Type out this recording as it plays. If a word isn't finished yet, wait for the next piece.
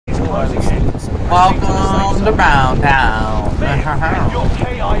Welcome to Brown Town. Your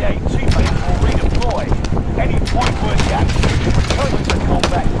KIA teammates will redeploy. Any point-worthy action can return to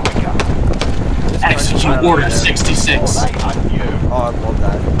combat quicker. Execute Order 66. Oh, I love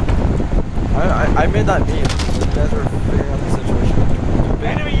that. I made that meme. You guys are figuring out the situation.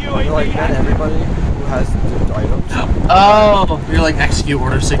 Enemy You're UAV like, man, everybody who has duped items. Oh, you're like Execute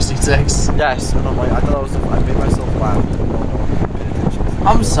Order 66. Yes, and I'm like, I thought I was. I made myself laugh.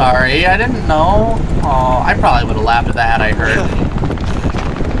 I'm sorry, I didn't know. Oh, I probably would have laughed at that had I heard.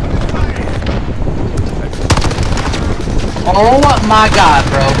 Oh my god,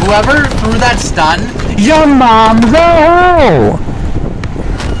 bro. Whoever threw that stun, your mom's a hoe!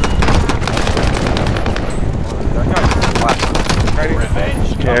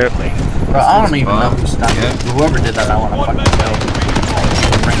 Revenge. Bro, I don't even know who stunned it. Whoever did that, I want to fucking kill.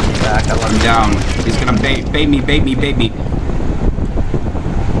 Bring me back, I love I'm you. down. He's gonna bait me.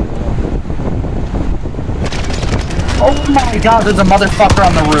 Oh my god, there's a motherfucker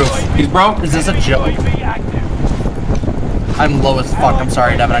on the roof. He's broke. Is this a joke? I'm low as fuck. I'm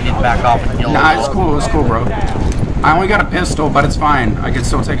sorry, Devin. I need to back off. Nah, it's cool, bro. I only got a pistol, but it's fine. I can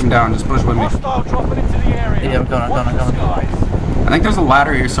still take him down. Just push with me. Hostile dropping into the area. Yeah, I'm going. I think there's a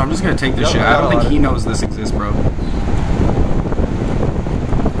ladder here, so I'm just gonna take this shit. I don't think he knows this exists, bro.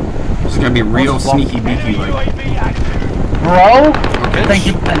 This is gonna be real sneaky beaky, like. Bro? Okay. Thank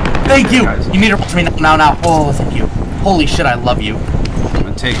you. Thank you. Guys. You need to watch me now. Oh, thank you. Holy shit, I love you. I'm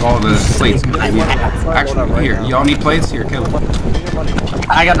gonna take all the plates. Actually, here, y'all need plates? Here, kill them.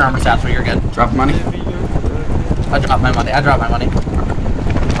 I got an armor stats, but you're good. Drop money. I dropped my money.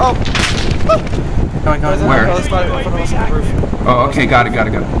 Oh! Going. Where? Oh, Oh, okay, got it.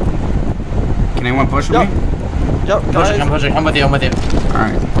 Can anyone push with me? Yep, I'm pushing. I'm with you.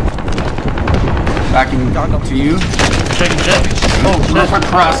 Alright. Backing to you. Shaking shit. Oh, Roof shit.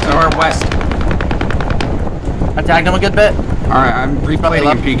 across or west. I tagged him a good bit. Alright, I'm replating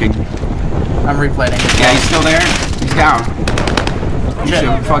and peeking. I'm replating. Yeah, he's still there. He's down. You Shit. should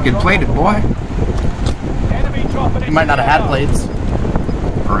have fucking played it, boy. Enemy dropping You might not have had plates.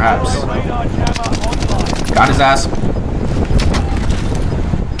 Perhaps. radar jammer online. Got his ass.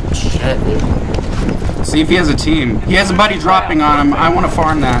 Shit, dude. See if he has a team. He has a buddy dropping on him. I want to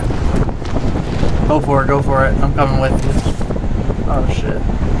farm that. Go for it. I'm coming with you. Oh shit.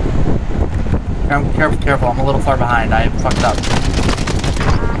 Careful. I'm a little far behind. I fucked up.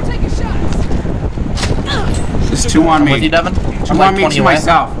 There's two on me. With you, Devin? Two on me to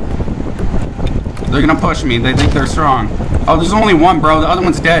myself. They're gonna push me. They think they're strong. Oh, there's only one, bro. The other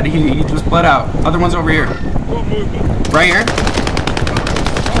one's dead. He just bled out. Other one's over here. Right here.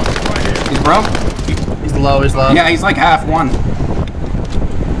 He's broke. He's low. Yeah, he's like half one.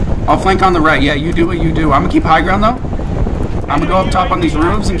 I'll flank on the right. Yeah, you do what you do. I'm gonna keep high ground though. I'm gonna go up top on these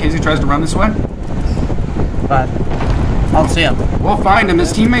roofs in case he tries to run this way. Fine. I'll see him. We'll find him.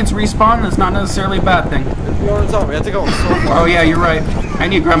 His teammates respawn. That's not necessarily a bad thing. We have to go so far. Oh yeah, you're right. I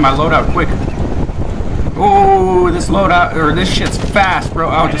need to grab my loadout quick. Oh, this loadout or this shit's fast, bro.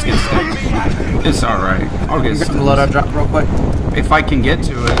 I'll just get stuck. It's all right. I'll get Grab stuck the loadout drop real quick. if I can get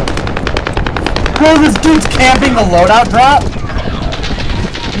to it. Bro, this dude's camping the loadout drop?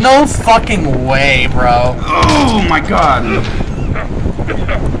 No fucking way, bro. Oh my god.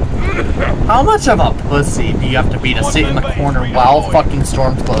 How much of a pussy do you have to be to sit in the corner while fucking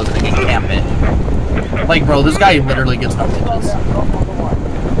storm's closing and camp it? Like, bro, this guy literally gets no bitches.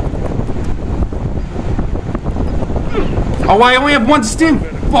 Oh, I only have one stim.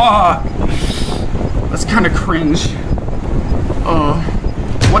 Fuck. That's kind of cringe.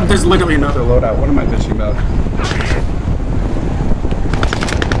 What? There's literally another loadout. What am I bitching about?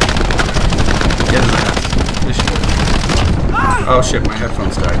 Yeah, this shit. Oh shit, my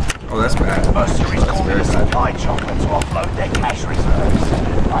headphones died. Oh, that's bad. Mercenaries That's very calling bad. supply chopper to offload their cash reserves.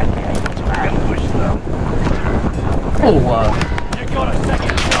 I'd be able to ambush them. Oh, You got a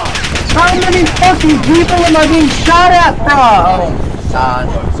second chance. how many fucking people am I being shot at, bro? Oh, God.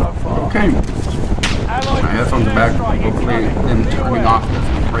 So far. Okay. My headphones are back. Hopefully, them turning off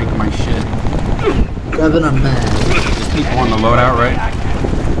doesn't break my shit. Devin, I'm mad. There's people on the loadout, right?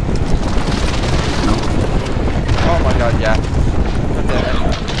 No. Oh my god, yeah. I'm dead.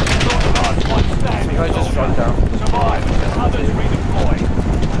 I just shut down. Survive until others redeploy.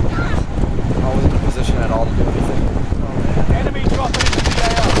 I wasn't in a position at all to do anything. Enemy dropping into the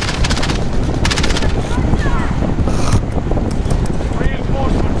AO.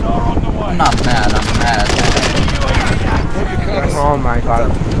 Reinforcements are on the way. I'm not mad, I'm mad. Oh my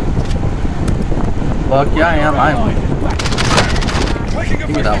god. Fuck yeah, I am. Give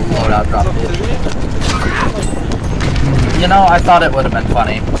me that loadout drop, bitch. You know, I thought it would have been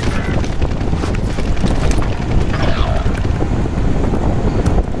funny.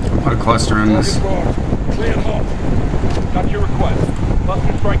 cluster in this. Clear them off. Got your request.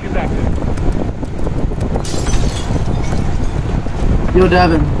 Cluster strike is active. Yo,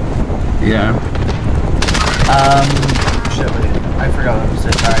 Devin. Yeah. Shit, wait. I forgot what to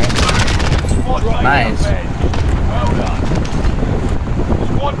say, sorry. Squad mate Nice. on bed. Well done.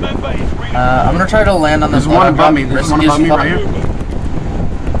 Squad member is reading. I'm gonna try to land on this There's one above me. There's one above me right here.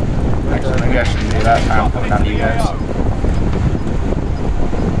 Actually, maybe I shouldn't do that. I'm coming down to you guys.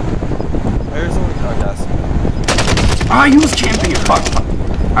 There's only gas. Ah, he was camping it. Fuck.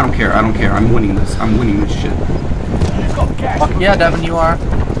 I don't care. I don't care. I'm winning this. I'm winning this shit. You've got gas. Fuck yeah, Devin, you are.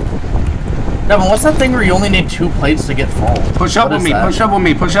 Devin, what's that thing where you only need 2 plates to get full? Push up What with is me. that? Push up with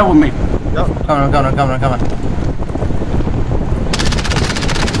me. Push up with me. Yep. I'm coming.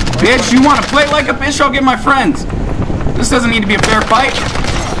 Bitch, you want to play like a bitch? I'll get my friends. This doesn't need to be a fair fight.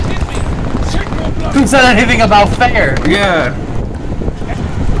 Who said anything about fair? Yeah.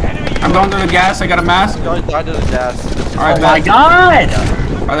 I'm going through the gas. I got a mask. I died to the gas. All right, Oh my bet. god!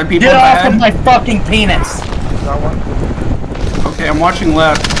 Are there people Get up off ahead? of my fucking penis! That one? Okay, I'm watching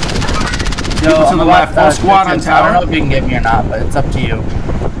left. Yo, People to the left. Full squad on I don't know tower. if you can get me or not, but it's up to you.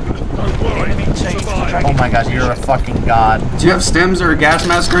 Enemy teams Oh tracking. my god, you're a fucking god. Do you have stims or a gas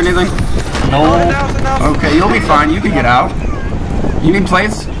mask or anything? No. Enough. Okay, you'll be fine. You can get out. You need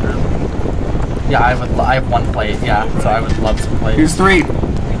plates? Yeah, I have 1 plate, yeah, so I would love some plates. Here's 3.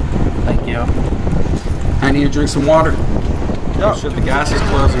 Thank you. I need to drink some water. Yo, Oh shit, the gas is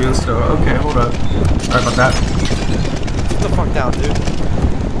closing and stuff. Okay, hold up. Sorry about that. sit the fuck down, dude.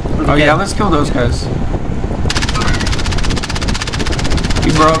 Oh yeah, let's kill those guys.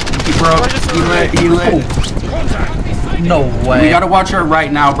 He broke. He broke. He lit. He lit. No way. We gotta watch our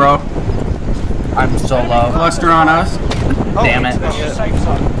right now, bro. I'm so low. Cluster on us. Oh, Damn it. This is safe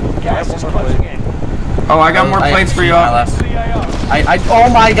zone. Gas is closing in. Oh, I got more I have plates for 2 you. on my left. CAO. Oh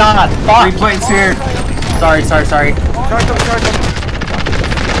my god! 3 Fuck! plates here. Sorry. Charge them.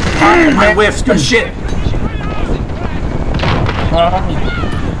 I whiffed. Good shit.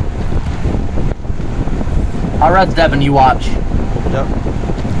 I'll res Devin, you watch. Yep.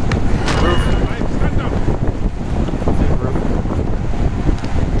 Roof.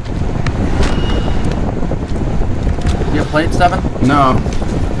 You have plates, Devin? No.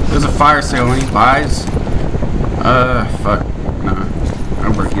 There's a fire sale. Any buys? Fuck. Nah. I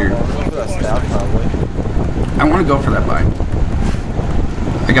work here. Go for that stab, probably. I want to go for that buy.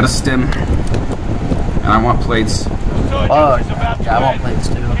 I got a stim. And I want plates. Oh, yeah, I want plates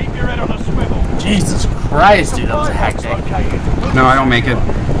too. Keep your head on a swivel. Jesus Christ, dude, that was hectic. No, I don't make it.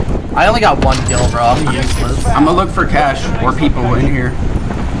 I only got 1 kill, bro. I'm useless. I'm gonna look for cash or people in here.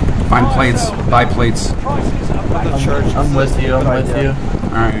 Find plates. Buy plates. The church. I'm with you, I'm with you.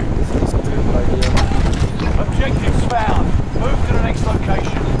 Alright. This is a stupid idea. Objectives found. Move to the next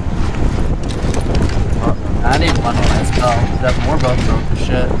location. I need money, let's go. Devin, we're both broke as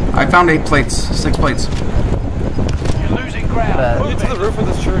shit. I found 8 plates. 6 plates. You're losing ground. Bet. Move Get to the it. roof of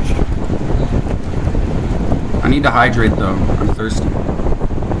this church. I need to hydrate though. I'm thirsty.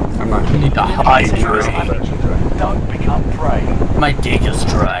 I'm not. We need to hydrate. Don't become prey. My dick is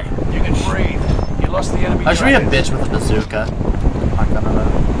dry. You can breathe. You lost the enemy. I should be a trackers. bitch with a bazooka. I'm not gonna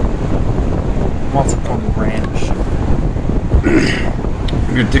want some from ranch.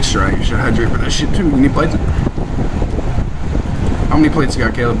 Your dick's dry. You should hydrate for that shit too. You need plates? How many plates you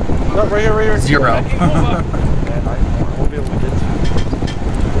got, Caleb? No, right here. 0. Man, I won't be able to get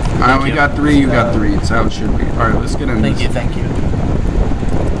to We got 3. You got 3. It's how it should be. All right, let's get in. Thank this. you, thank you.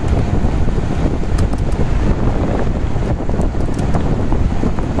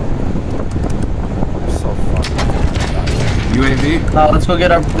 You're so fucking. UAV. No, let's go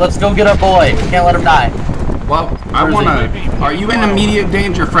get our boy. Can't let him die. Well, I Where's wanna. he? Are you in immediate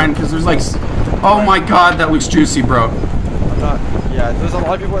danger, friend? Because there's like. Oh my God, that looks juicy, bro. I'm not. Yeah, there's a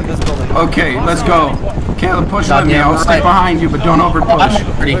lot of people in this building. Okay, let's go. Caleb, push God with me. damn, I'll we're stay right. behind you, but don't over I'm push.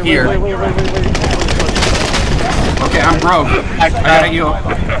 already here. Wait. Okay, I'm broke. I gotta heal.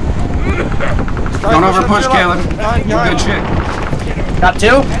 Don't over push, Caleb. You're good shit. Got 2?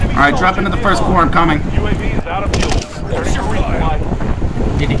 All right, drop into the first floor. I'm coming. UAV is out of fuel. Returning to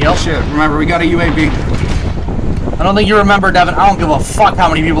resupply. Need to heal? Shit, remember we got a UAV. I don't think you remember, Devin. I don't give a fuck how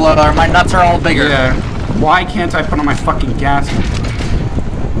many people are there. My nuts are all bigger. Yeah. Why can't I put on my fucking gas?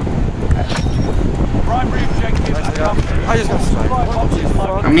 Primary objective accomplished. I just got sniped. What the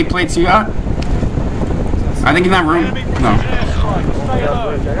fuck? How many plates you got? I think in that room. No. Stay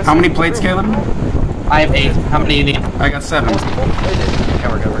alert. How many plates, Caleb? I have 8. How many do you need? I got 7. Okay,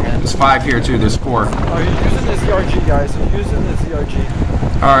 we're good. There's 5 here too. There's 4. Oh, you're using the ZRG, guys. You're using the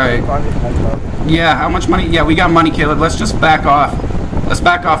ZRG. All right. Yeah. How much money? Yeah, we got money, Caleb. Let's just back off. Let's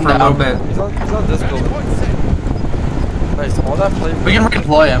back off for a little bit. He's on this building. Nice. All that play. We can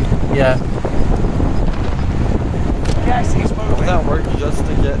redeploy him. Yeah. Gas is All moving. that work just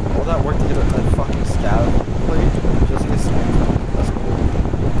to get that fucking scav plate just to get smoked. That's cool.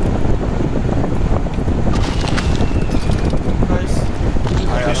 Nice.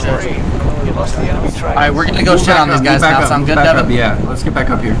 You lost the enemy train. Alright, we're gonna go Move shit back on up, these guys move back now. up, Sound move good, back up. Devin? Yeah, let's get back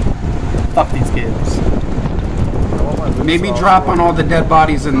up here. Fuck these kids. I want my loot Maybe sauce. drop on all the dead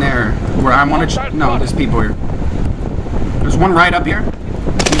bodies in there. Where I want to. No, there's people here. There's one right up here.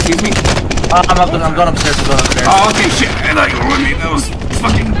 He sees me. I'm going upstairs. I'm going upstairs. Oh, okay, shit. I thought you were with me. That was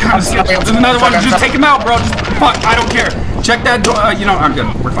fucking kind of sketchy. There's another one. Just take him out, bro. Just fuck. I don't care. Check that door. You know, I'm good.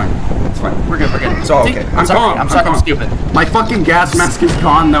 We're fine. It's fine. We're good. We're good. It's all See? okay. I'm sorry. calm. I'm sorry. I'm calm. stupid. My fucking gas mask is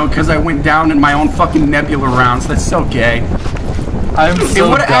gone though, because I went down in my own fucking nebula rounds. That's so gay. I'm It so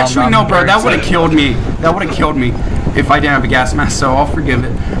would have dumb. actually I'm no, bro. very That would have excited. killed me. That would have killed me if I didn't have a gas mask. So I'll forgive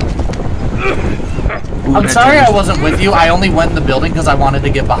it. Ooh, I'm that sorry did- I wasn't with you. I only went in the building because I wanted to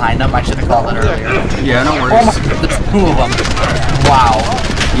get behind them. I should have called it earlier. Yeah, no Oh worries. my god, there's 2 of them. Wow.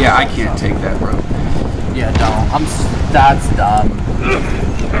 Yeah, I can't take that, bro. Yeah, don't. That's dumb.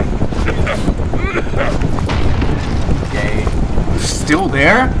 Yay. Still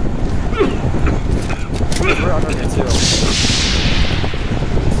there? We're under me too.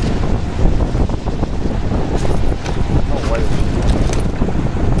 No way.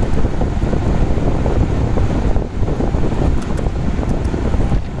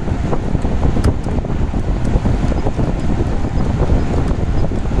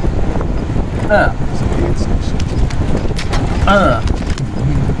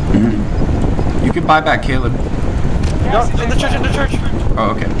 You could buy back Caleb. No, in the church, in the church.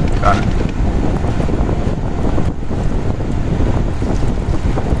 Oh, okay. Got it.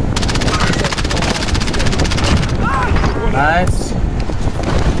 Nice.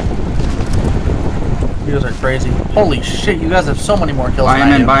 You guys are crazy. Holy shit, you guys have so many more kills Buy than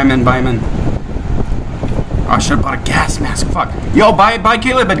him I in, do. buy him in, buy him in. Oh, I should have bought a gas mask. Fuck. Yo, buy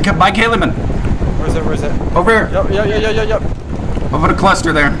Caleb in. Buy Caleb in. Where's it? Where's it? Over here. Yep. Over the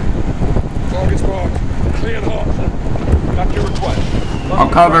cluster there. Target's marked. Clear hot. Got your request. I'll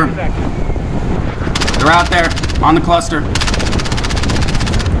cover. They're out there. On the cluster.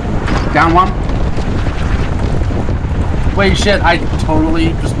 Down one. Wait, shit, I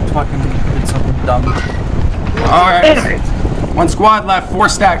totally just fucking did something dumb. Alright. One squad left. 4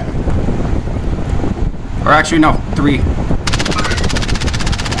 stack. Or actually, no. 3.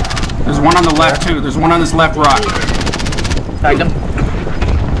 There's one on the left, too. There's one on this left rock. Tagged him.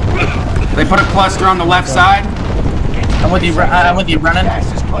 They put a cluster on the left side. I'm with you, Brennan. Gas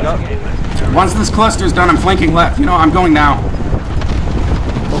is closing in. Once this cluster's done, I'm flanking left. You know, I'm going now.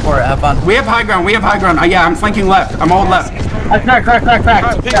 Go for it, have fun. We have high ground. Yeah, I'm flanking left. I'm all left. Crack. Alright,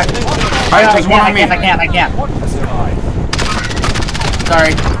 ping. Alright, there's one on me. I can't.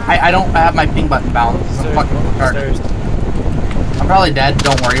 Sorry, I don't have my ping button balanced. I'm fucking retarded. I'm probably dead.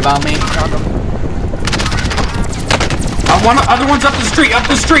 Don't worry about me. Other one's up the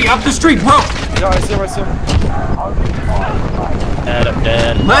street, bro. Yeah, I see him. I'm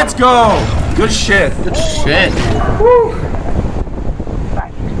dead. Let's go. Good shit. Good shit.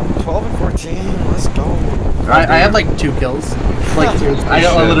 12 and 14. Let's go. I had like 2 kills. Like 2.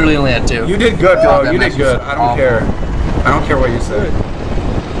 I literally only had 2. You did good, Oh, bro. that You match did good. was I don't awful. care. I don't care what you said.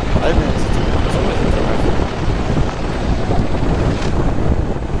 I advanced.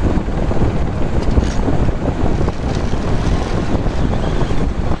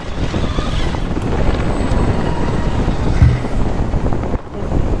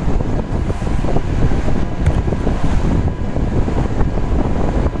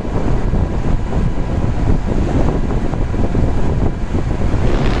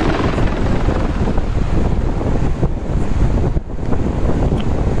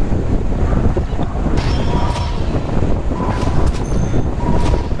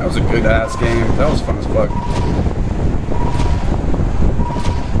 That was a good ass game. That was fun as fuck.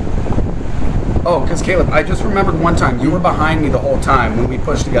 Oh, because Caleb, I just remembered one time you were behind me the whole time when we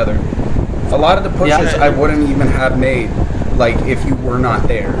pushed together. A lot of the pushes Yeah. I wouldn't even have made, like, if you were not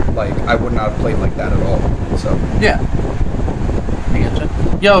there. Like, I would not have played like that at all. So, Yeah. I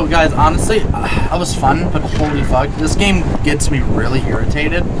getcha. Yo, guys, honestly, that was fun, but holy fuck, this game gets me really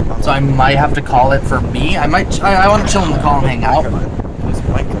irritated. So I might have to call it for me. I want to chill in the call and hang out.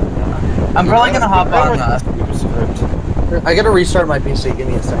 I'm probably gonna hop on. I gotta restart my PC. Give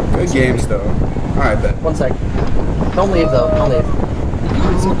me a second. good games, though. Alright, bet. 1 sec. Don't leave though. Don't leave.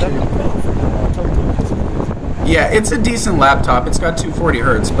 Yeah, it's a decent laptop. It's got 240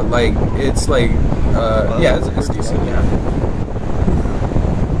 hertz, but, like, it's like, yeah, it's decent, yeah.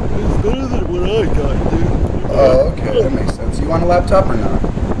 my god, dude. Oh, okay, that makes sense. You want a laptop or not?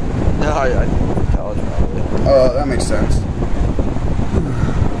 No, I think for college probably. Oh, that makes sense.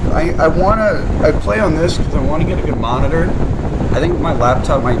 I play on this because I want to get a good monitor. I think my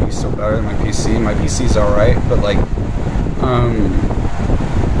laptop might be still better than my PC. My PC's alright, but like,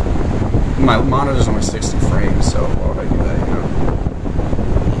 my monitor's only 60 frames, so why would I do that, you know?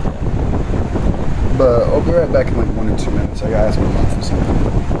 But I'll be right back in like 1 or 2 minutes. I gotta ask my mom for something.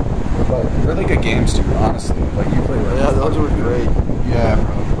 But they're like good games too, honestly. Like you play really Yeah, those were great. Yeah,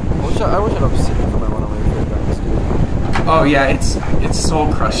 bro. I wish I'd Obsidian for my one of my favorite guns, dude. Oh yeah, it's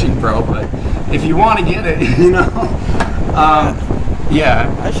soul crushing, bro. But if you want to get it, you know, yeah.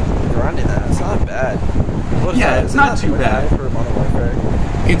 I should be grinding that. It's not bad. What is Yeah, that? it's Isn't not that too like bad. high for Modern Warfare?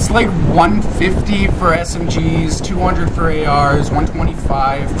 It's like 150 for SMGs, 200 for ARs,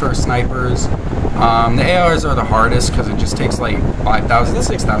 125 for snipers. The ARs are the hardest because it just takes like 5,000,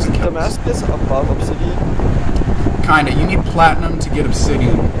 6,000 kills. Damascus above Obsidian? Kinda. You need platinum to get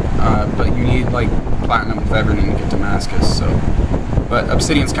Obsidian, but you need like platinum with everything to get Damascus. So, but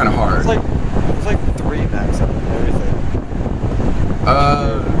Obsidian's kind of hard. It's like 3 max up and everything.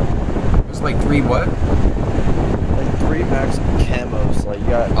 It's like 3 what? Like 3 max camos. Like you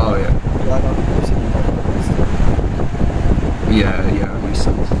got. Oh yeah. You got on Obsidian. Yeah, that makes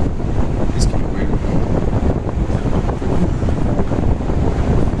sense. It's kind of weird.